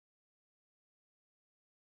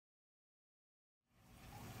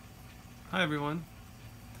Hi everyone.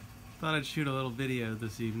 Thought I'd shoot a little video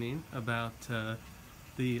this evening about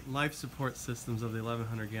the life support systems of the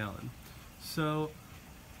 1100 gallon. So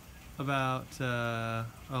about, I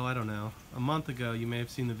don't know, a month ago you may have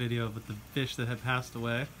seen the video of the fish that had passed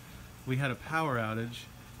away. We had a power outage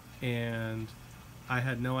and I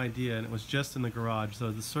had no idea, and it was just in the garage, so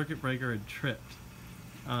the circuit breaker had tripped.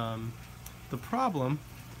 The problem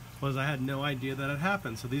was I had no idea that had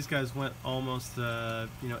happened. So these guys went almost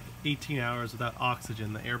 18 hours without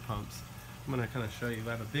oxygen, the air pumps. I'm gonna kind of show you.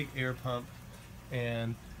 I have a big air pump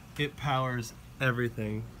and it powers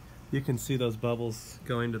everything. You can see those bubbles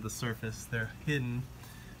going to the surface. They're hidden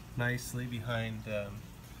nicely behind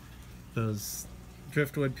those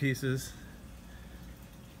driftwood pieces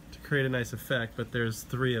to create a nice effect, but there's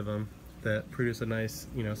 3 of them that produce a nice,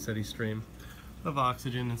 steady stream of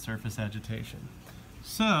oxygen and surface agitation.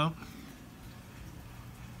 So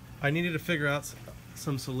I needed to figure out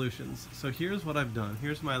some solutions. So here's what I've done.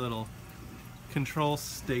 Here's my little control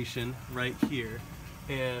station right here,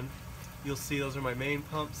 and you'll see those are my main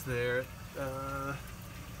pumps there,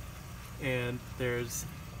 and there's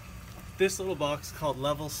this little box called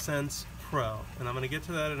Level Sense Pro, and I'm going to get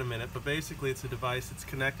to that in a minute, but basically it's a device that's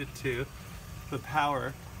connected to the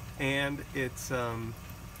power and it's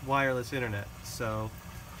wireless internet. So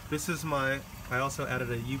this is I also added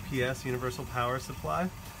a UPS, Universal Power Supply,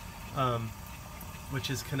 which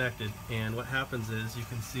is connected. And what happens is, you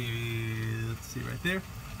can see, let's see right there,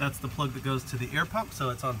 that's the plug that goes to the air pump, so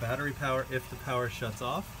it's on battery power if the power shuts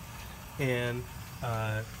off. And,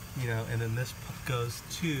 and then this goes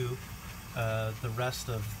to the rest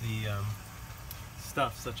of the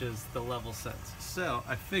stuff, such as the level sense. So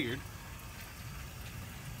I figured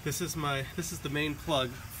this is the main plug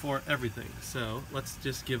for everything. So let's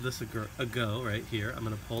just give this a go right here. I'm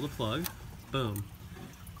going to pull the plug, boom,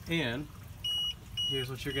 and here's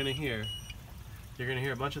what you're going to hear. You're going to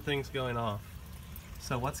hear a bunch of things going off.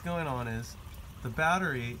 So what's going on is the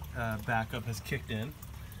battery backup has kicked in,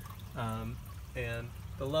 and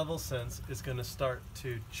the level sense is going to start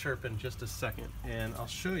to chirp in just a second. And I'll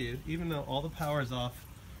show you, even though all the power is off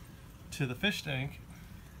to the fish tank,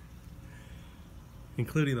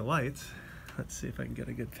 including the lights. Let's see if I can get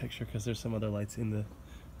a good picture, because there's some other lights in the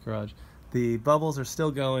garage. The bubbles are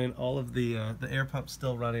still going, all of the air pump's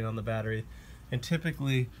still running on the battery, and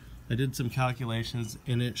typically I did some calculations,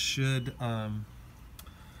 and it should run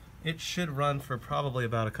for probably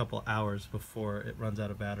about a couple hours before it runs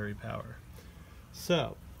out of battery power.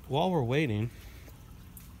 So while we're waiting,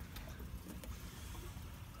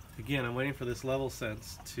 again, I'm waiting for this level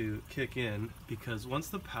sense to kick in, because once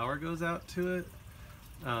the power goes out to it,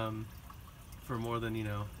 for more than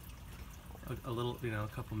a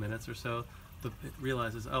couple minutes or so, it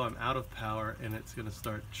realizes, oh, I'm out of power, and it's going to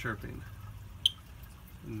start chirping,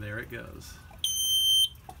 and there it goes.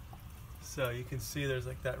 So you can see there's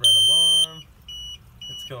like that red alarm.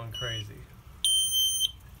 It's going crazy.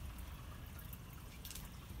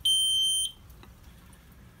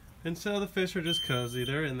 And so the fish are just cozy.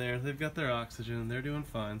 They're in there. They've got their oxygen. They're doing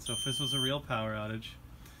fine. So if this was a real power outage,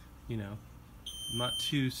 I'm not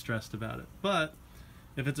too stressed about it. But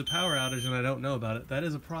if it's a power outage and I don't know about it, that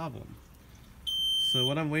is a problem. So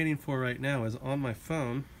what I'm waiting for right now is on my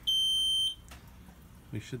phone.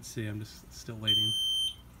 We should see, I'm just still waiting.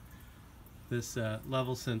 This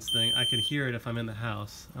level sense thing, I can hear it if I'm in the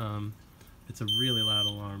house. It's a really loud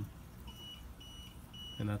alarm.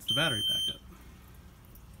 And that's the battery backup.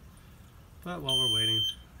 But while we're waiting, you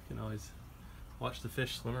can always watch the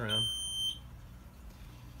fish swim around.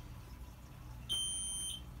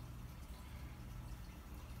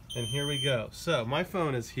 And here we go. So my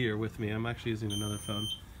phone is here with me. I'm actually using another phone.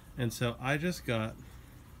 And so I just got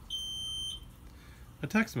a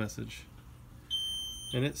text message.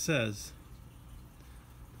 And it says,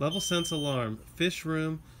 level sense alarm, fish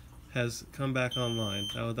room has come back online.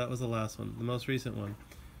 Oh, that was the last one, the most recent one.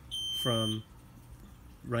 From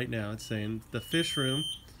right now, it's saying the fish room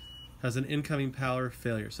has an incoming power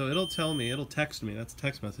failure. So it'll tell me, it'll text me, that's a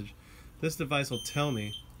text message. This device will tell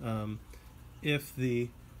me if the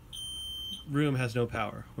room has no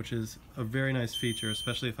power, which is a very nice feature,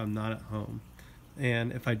 especially if I'm not at home.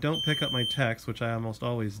 And if I don't pick up my text, which I almost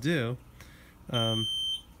always do, it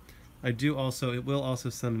will also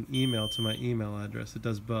send an email to my email address. It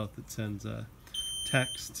does both. It sends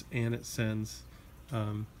text and it sends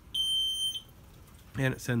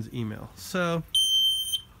email. So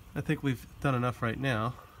I think we've done enough right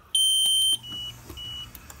now.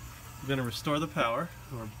 I'm going to restore the power.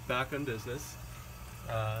 We're back on business.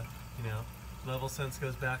 Level sense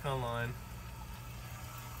goes back online.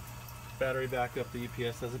 Battery backup, the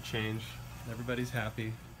UPS doesn't change. Everybody's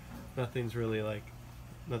happy. nothing's really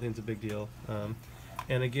nothing's a big deal.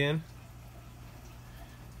 And again,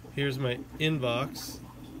 here's my inbox,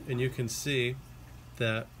 and you can see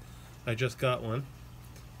that I just got one,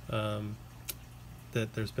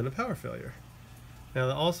 that there's been a power failure. Now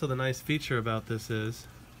also the nice feature about this is,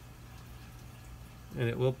 and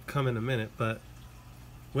it will come in a minute, but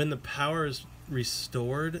when the power is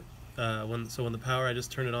restored, when the power, I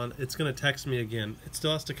just turn it on, it's going to text me again. It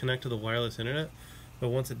still has to connect to the wireless internet, but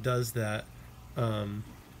once it does that,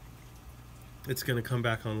 it's going to come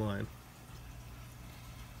back online.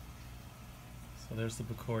 So there's the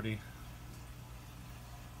Bacordi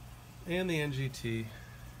and the NGT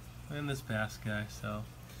and this Bass guy. So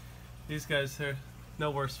these guys are no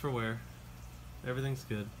worse for wear. Everything's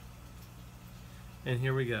good. And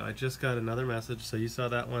here we go. I just got another message. So you saw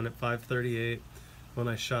that one at 5:38 when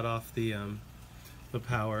I shut off the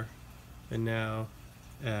power, and now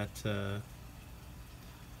at a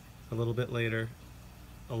little bit later,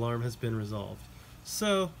 alarm has been resolved.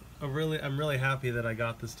 So I'm really happy that I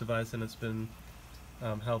got this device, and it's been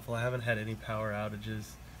helpful. I haven't had any power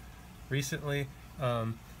outages recently.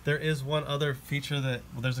 There is one other feature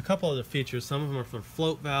well, there's a couple other features. Some of them are for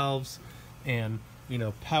float valves and, you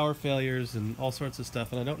know, power failures and all sorts of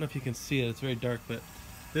stuff. And I don't know if you can see it, it's very dark, but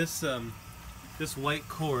this this white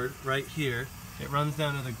cord right here, it runs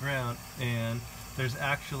down to the ground, and there's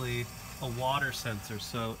actually a water sensor.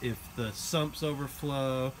 So if the sumps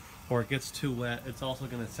overflow or it gets too wet, it's also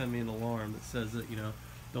going to send me an alarm that says that, you know,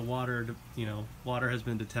 the water has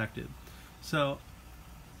been detected. So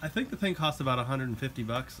I think the thing costs about 150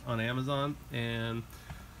 bucks on Amazon, and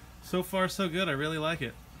so far so good. I really like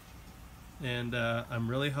it, and I'm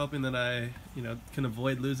really hoping that I can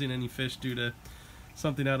avoid losing any fish due to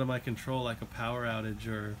something out of my control, like a power outage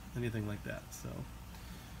or anything like that. So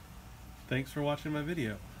thanks for watching my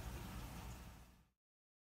video.